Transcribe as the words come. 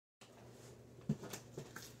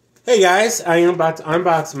Hey guys, I am about to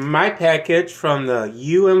unbox my package from the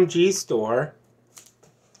UMG store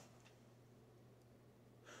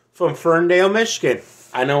from Ferndale, Michigan.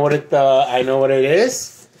 I know what it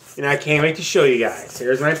is, and I can't wait to show you guys.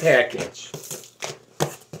 Here's my package.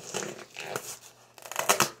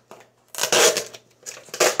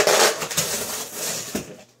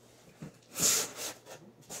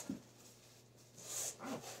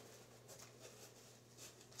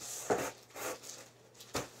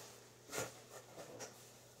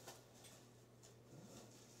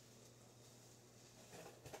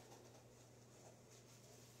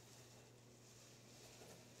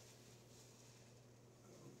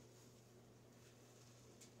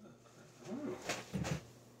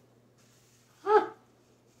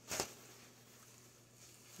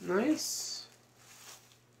 Nice.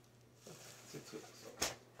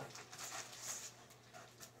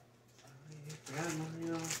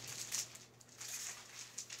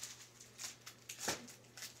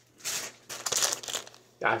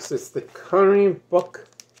 This is the coloring book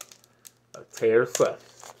of Taylor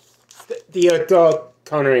Swift. The adult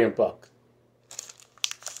coloring book.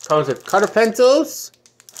 Comes with color pencils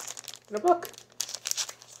and a book.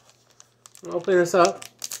 I'll open this up.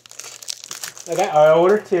 I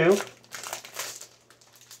ordered two.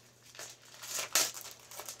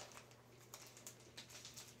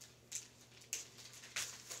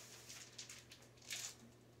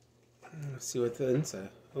 Let's see what's inside.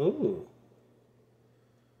 Ooh.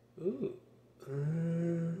 Ooh.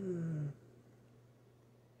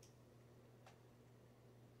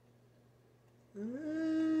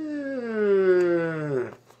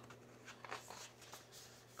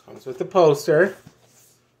 Comes with the poster.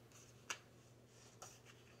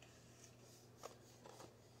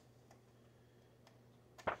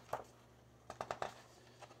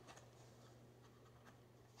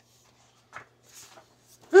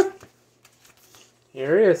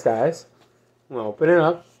 Here it is, guys. I'm gonna open it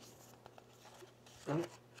up.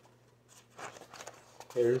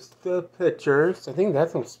 Here's the pictures. I think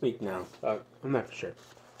that's gonna speak now. I'm not for sure.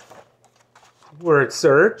 Word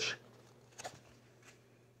search.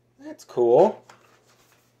 That's cool.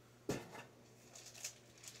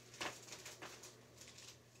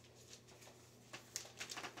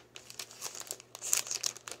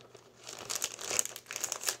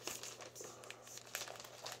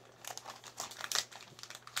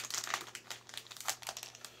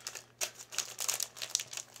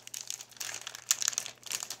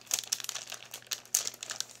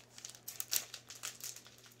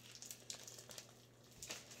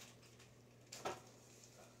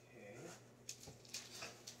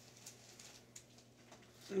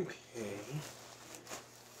 Okay.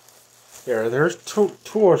 There's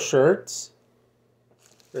tour shirts.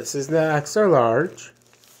 This is the extra large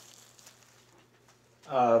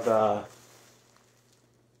of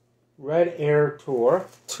Red Air Tour.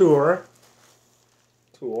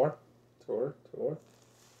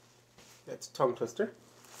 That's a tongue twister.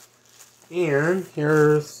 And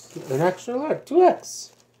here's an extra large,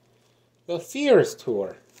 2X. The Fears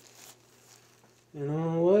Tour. You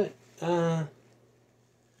know what? I'm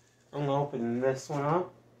gonna open this one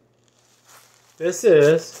up. This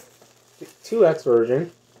is the 2X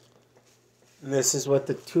version. And this is what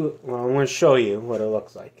well, I'm gonna show you what it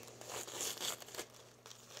looks like.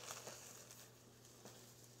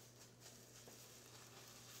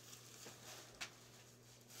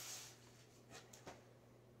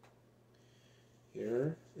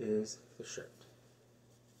 Here is the shirt.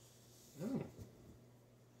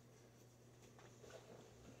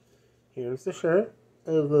 Here's the shirt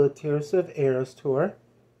of the Taylor Swift Eras Tour.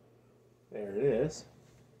 There it is.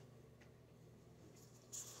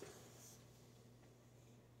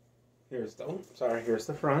 Here's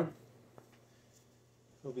the front.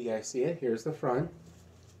 Hope you guys see it. Here's the front.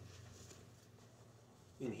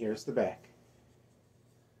 And here's the back.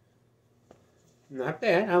 Not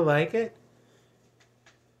bad. I like it.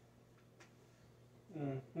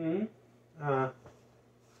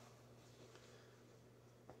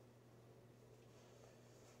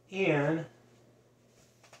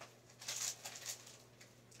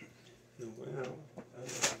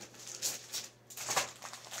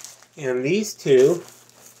 And these two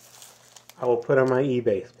I will put on my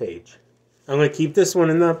eBay page. I'm going to keep this one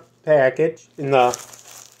in the package, in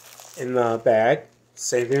the bag.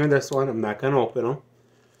 Same thing with this one. I'm not going to open them.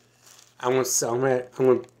 I'm going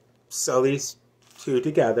to sell these two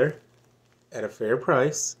together at a fair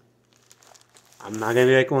price. I'm not going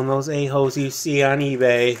to be like one of those a-holes you see on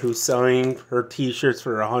eBay who's selling her t-shirts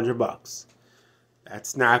for $100.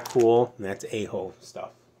 That's not cool. That's a-hole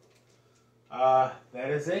stuff. That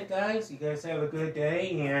is it, guys. You guys have a good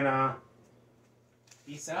day, and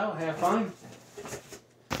peace out. Have fun.